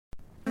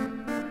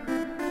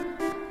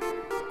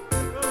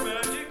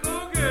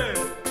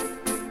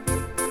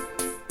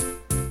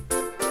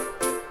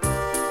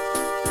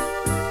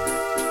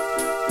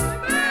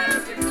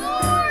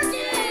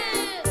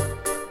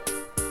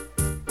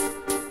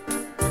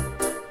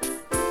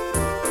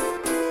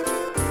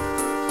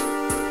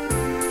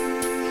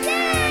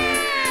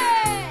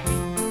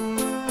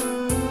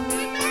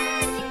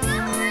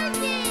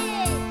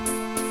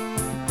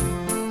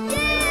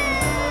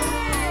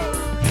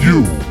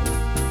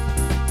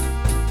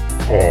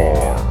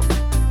are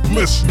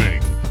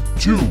listening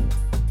to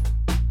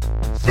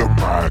The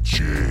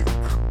Magic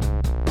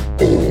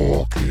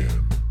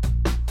Organ,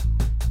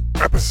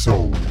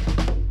 episode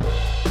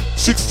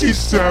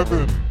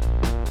 67.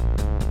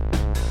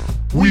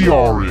 We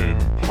are in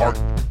part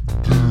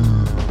 2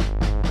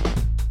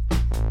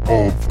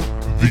 of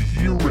the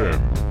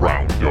year-end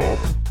Roundup.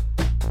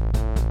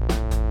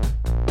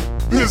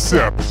 This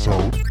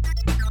episode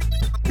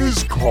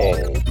is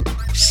called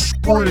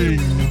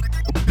Spring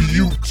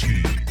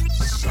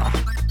Beauties,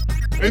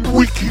 and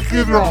we kick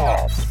it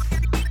off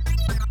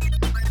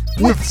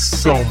with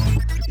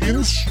some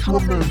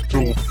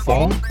instrumental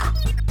funk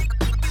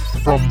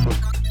from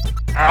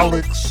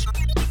Alex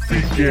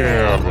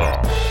Figuera.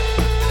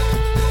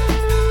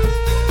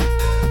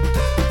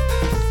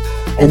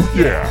 Oh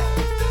yeah.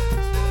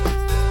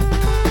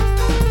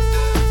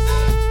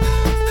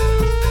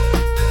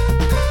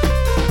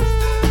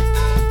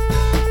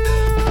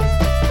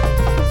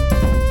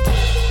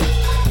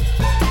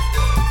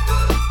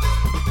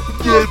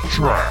 The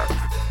track,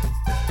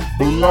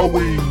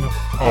 Blowing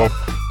Up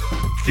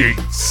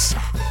Gates.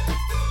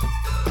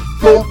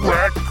 The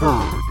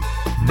record,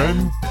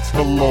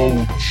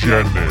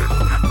 Mentalogenic.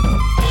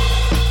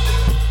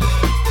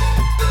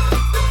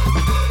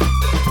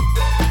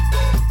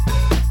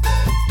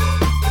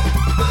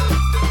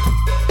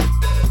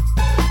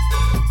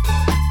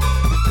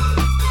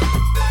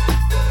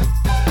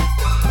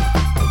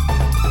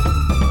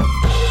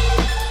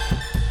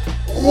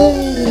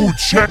 Ooh,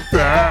 check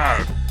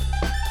that.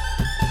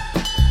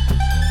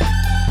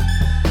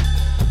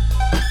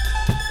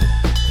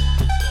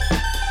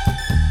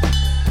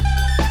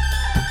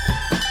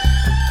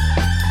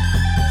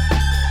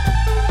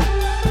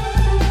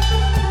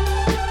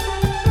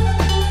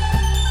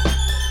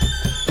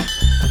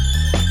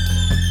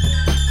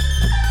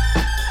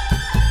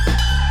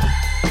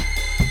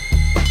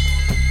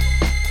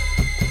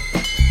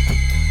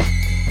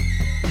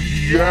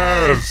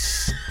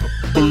 Yes,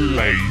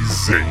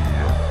 blazing.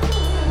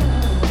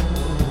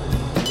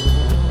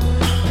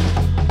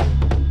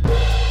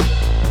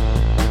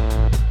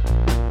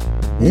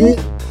 Ooh,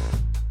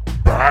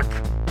 back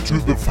to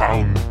the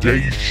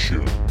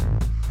foundation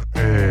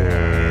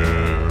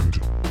and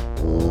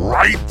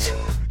right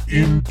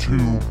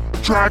into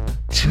track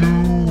 2.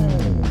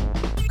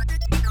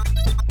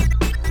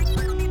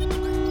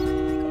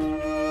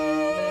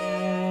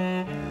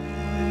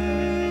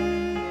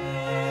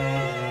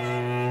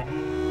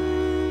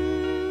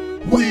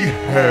 We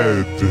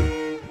head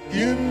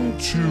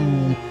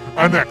into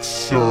an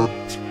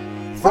excerpt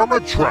from a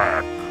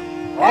track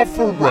off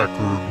a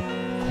record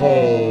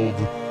called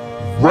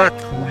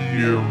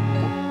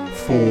Requiem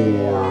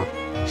for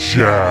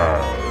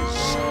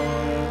Jazz.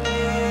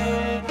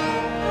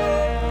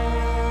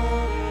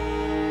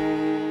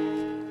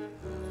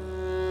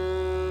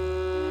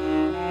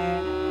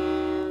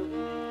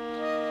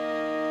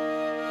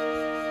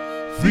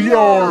 The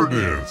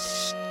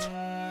artist,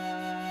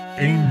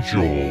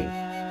 Angel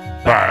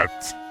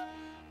Bat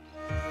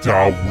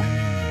Daweed.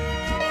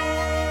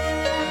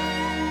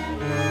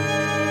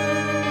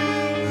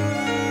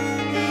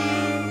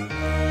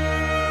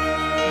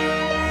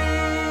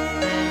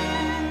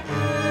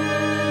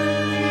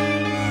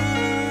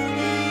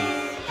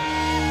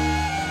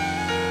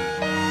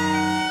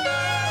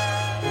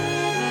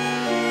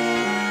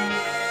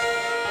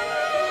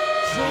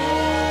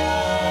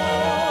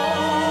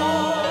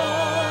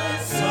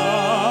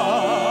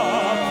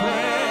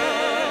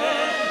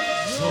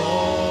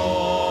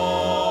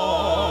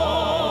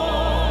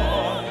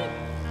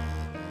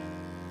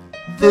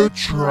 The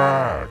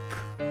track,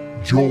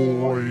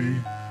 Joy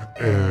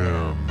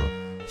and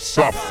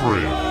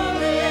Suffering.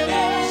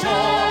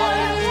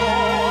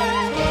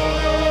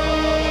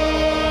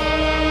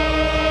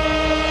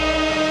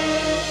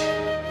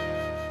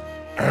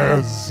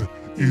 As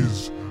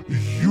is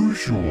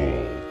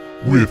usual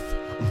with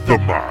the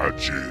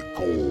Magic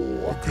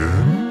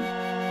Organ,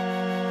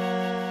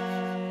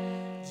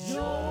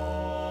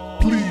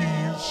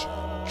 please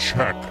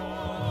check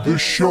the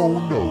show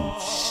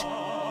notes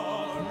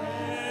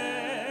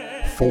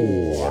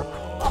for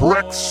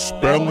correct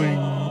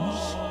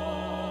spellings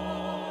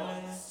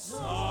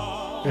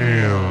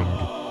and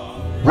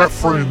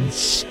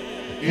reference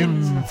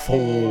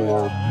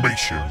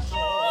information.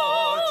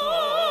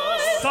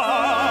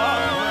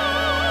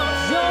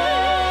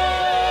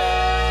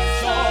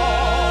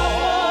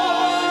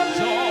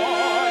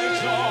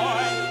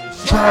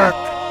 Track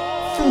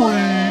 3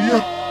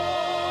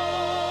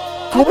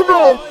 coming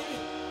up.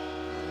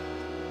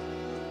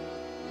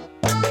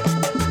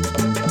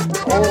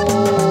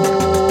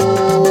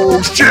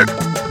 Oh shit!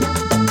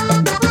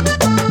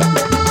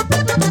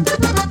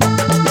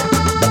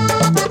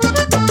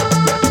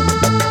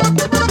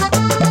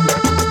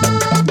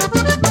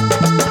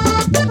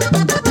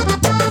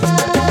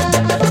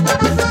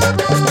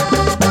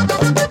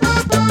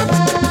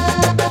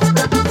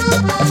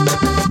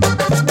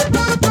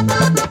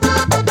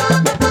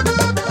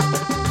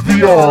 The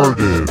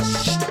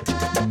artist,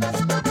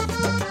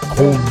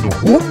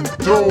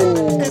 Conjunto.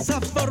 Esa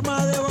forma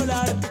de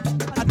volar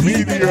a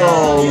Media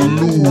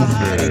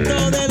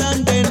Lunes. Del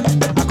andén,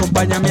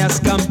 acompáñame a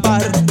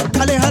escampar.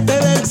 Aléjate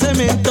del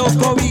cemento,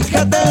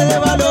 cobíjate de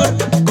valor.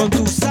 Con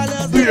tus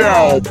alas de The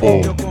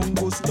album. yo con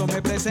gusto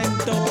me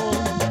presento.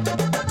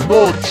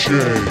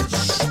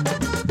 Noches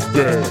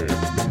de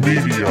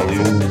Media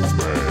Lunes.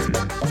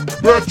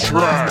 The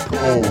track,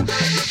 oh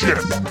shit,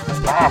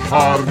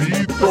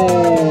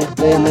 Pajarito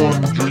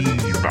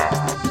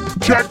Golondrina.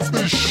 Check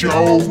the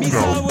show Mis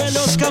abuelos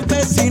notes.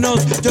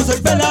 campesinos, yo soy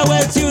pelao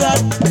en ciudad.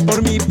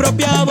 Por mi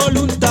propia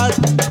voluntad,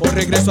 o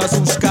regreso a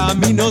sus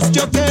caminos.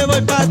 Yo que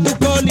voy pa' tu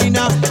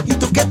colina, y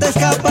tú que te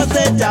escapas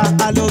de ella.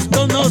 A los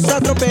dos nos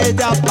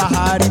atropella,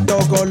 pajarito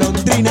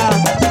golondrina.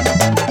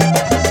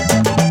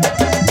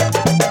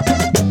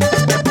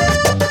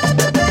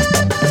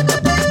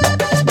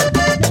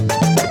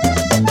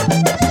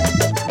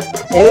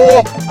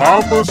 Oh,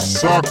 I'm a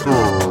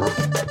sucker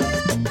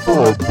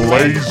for a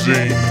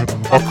blazing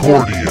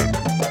accordion.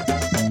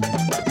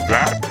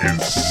 That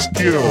is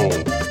skill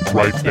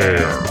right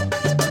there.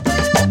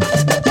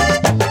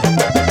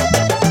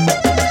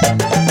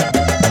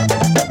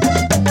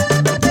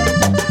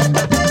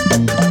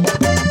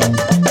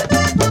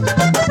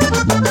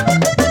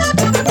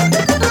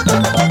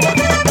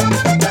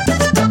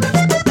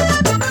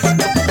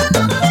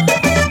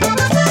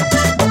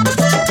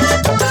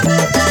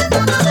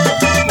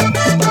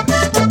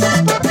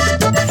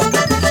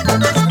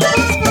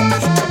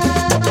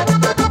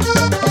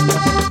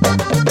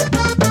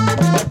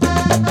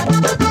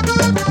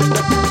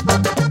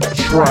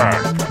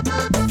 Track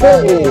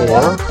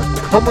 4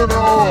 coming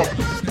up.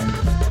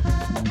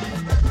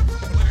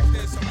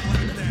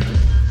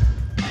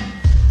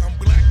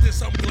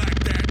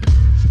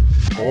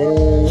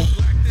 Oh,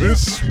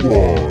 this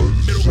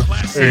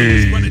was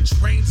a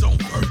spring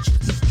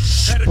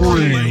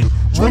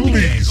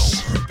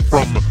release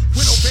from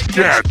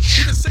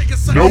Sketch.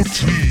 No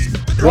T,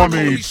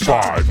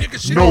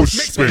 185, no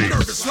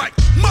space.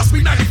 Must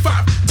be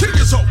 95, 10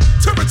 years old,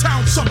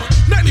 Terrortown summer.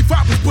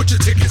 95 was butcher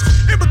tickets,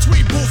 in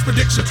between Bull's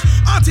predictions.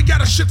 Auntie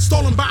got her shit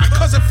stolen by a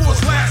cousin for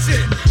his last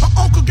hit. Her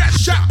uncle got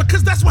shot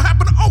because that's what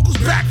happened to uncles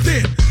back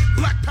then.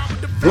 Black power.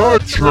 The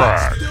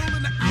track,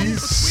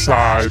 East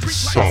Side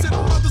Summer.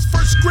 Mother's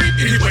first scream.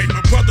 Anyway,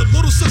 my brother,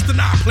 little sister,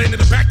 and I playing in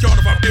the backyard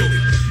of our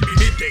building. In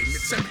midday,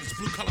 mid-70s,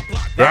 blue collar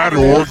block. That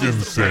organ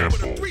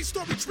sample,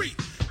 Three-story tree.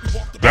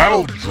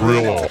 that'll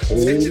drill a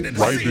hole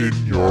right in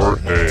your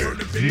head.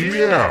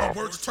 Yeah.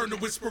 Words turn to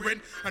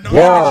whispering. I know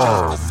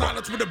Wow. the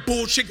silence when the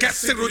bullshit got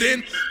settled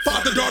in.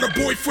 Father, daughter,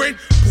 boyfriend.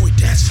 Boy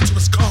dashes to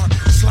his car,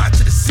 slide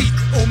to the seat.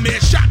 Old man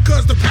shot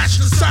cause the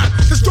passion aside.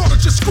 His daughter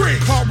just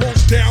screamed. Car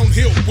rolls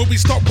downhill when we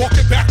start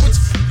walking backwards.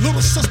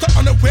 Little sister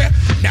unaware.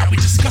 Now we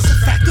discussing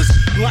factors.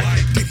 Like,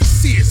 did he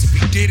see us? If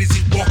he did, is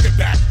he walking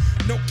back?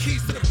 No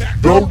keys to the back.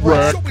 The So we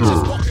just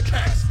record. walking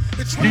past.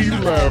 He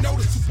left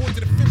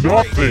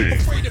nothing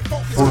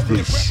for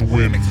the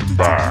swim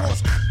back.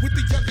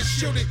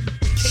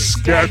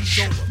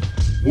 Sketch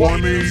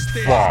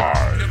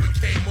 185.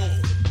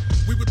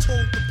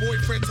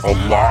 A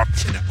lot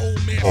of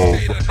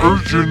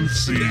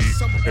urgency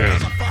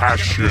and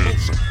passion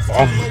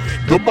on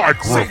the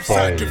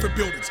microphone.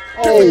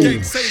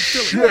 Oh,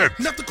 shit.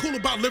 Nothing cool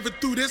about living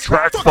through this.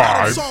 Track Fuck how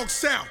 5. them songs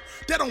sound.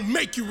 That don't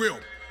make you real.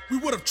 We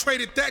would have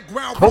traded that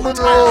ground Coming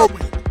for a up.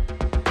 swing.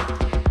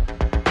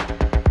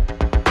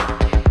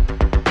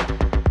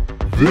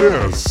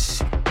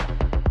 This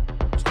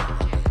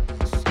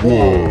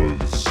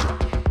was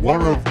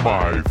one of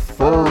my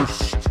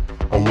first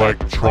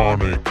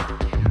electronic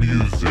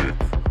music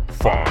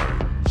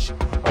finds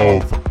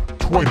of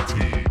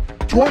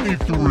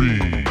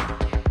 2023.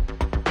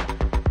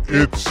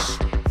 It's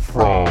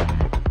from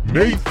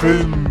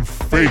Nathan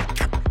Fake.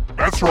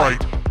 That's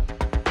right.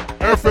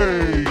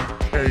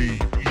 F-A-K-E.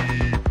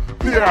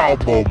 The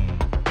album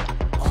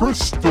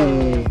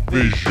Crystal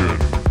Vision.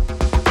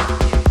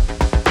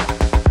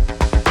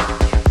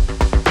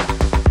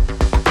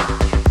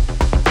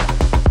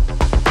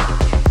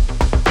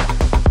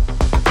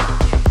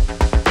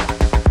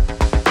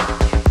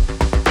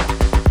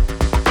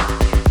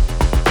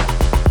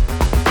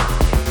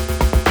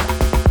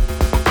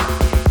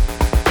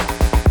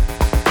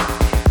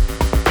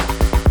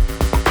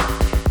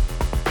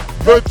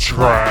 The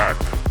track,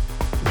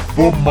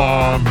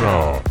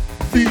 Vimana,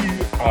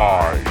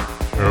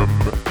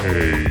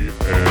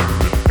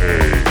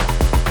 V-I-M-A-N-A.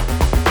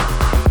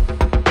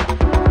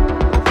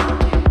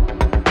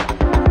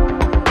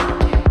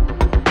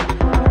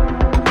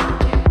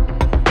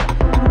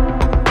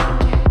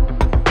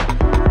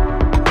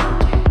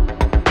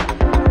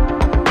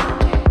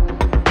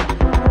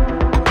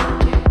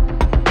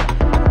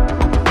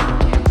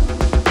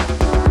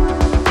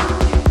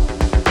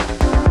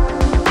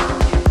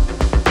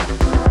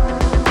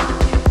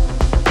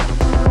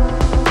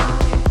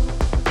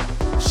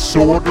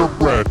 Sorta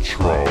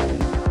retro,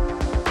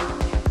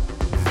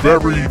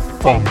 very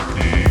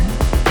funky,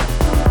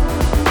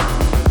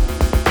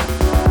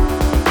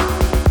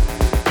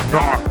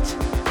 not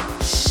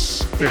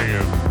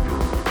standard,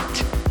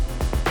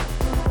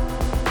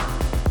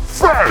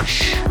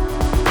 fresh.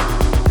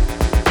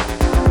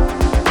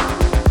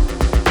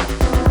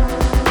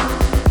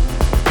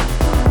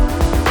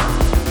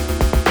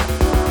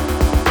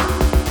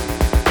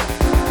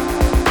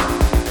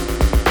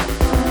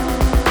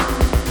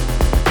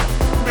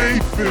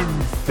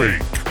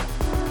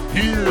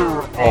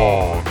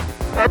 on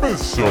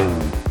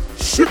episode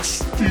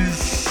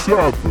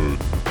 67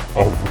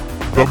 of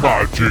The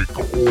Magic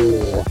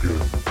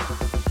Organ.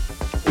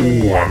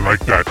 Oh, I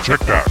like that. Check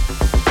that.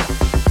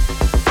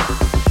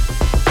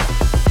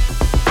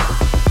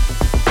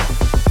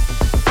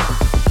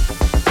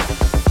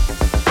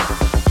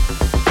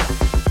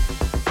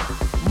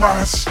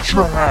 Last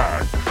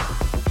track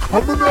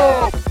coming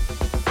up.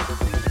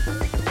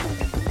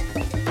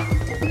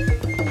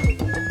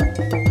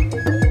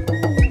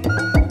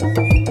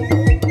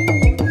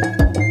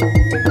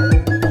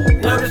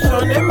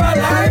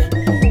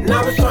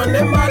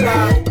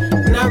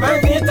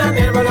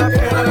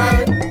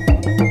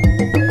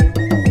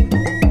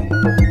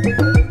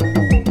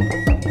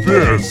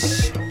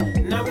 This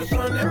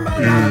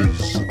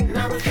is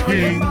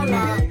King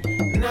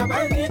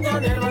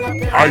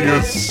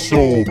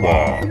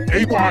Ayasoba,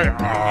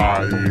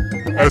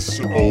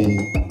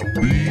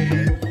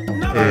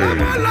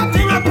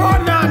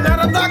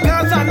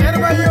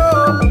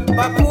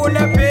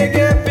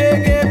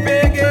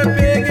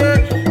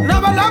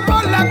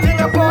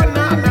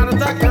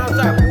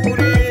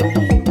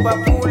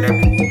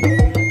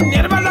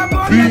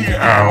 The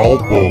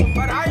album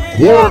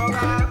Work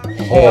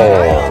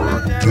Hard.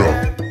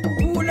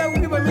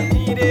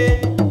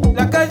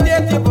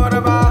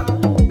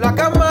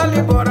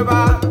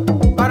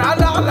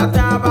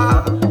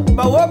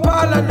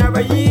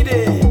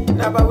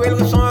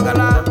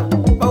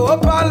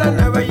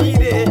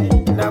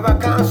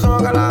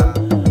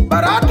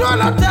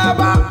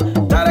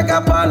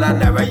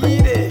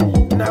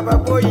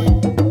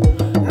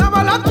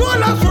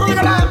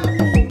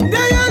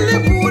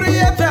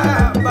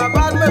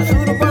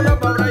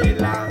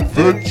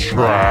 The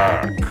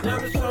track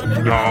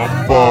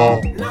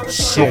Namba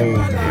Sone.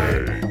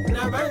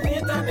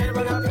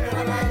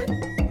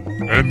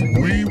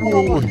 And we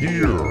will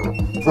hear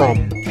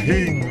from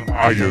King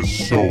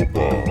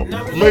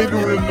Ayasoba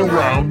later in the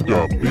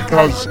Roundup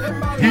because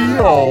he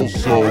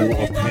also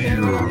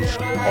appears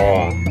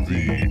on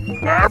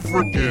the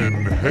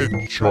African Head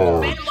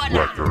Charge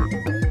record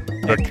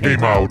that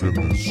came out in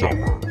the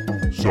summer.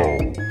 So,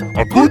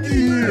 a good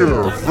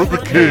year for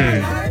the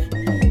King.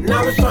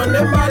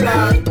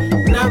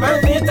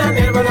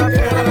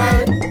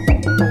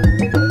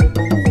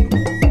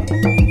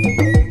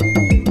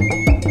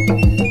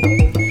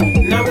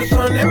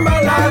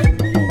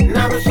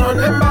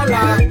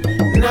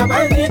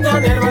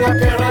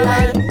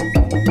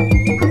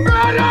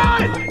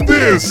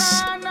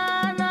 This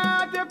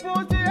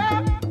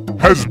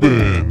has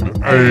been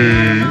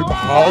a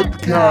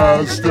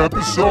podcast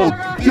episode.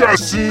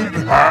 Yes, it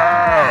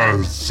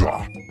has.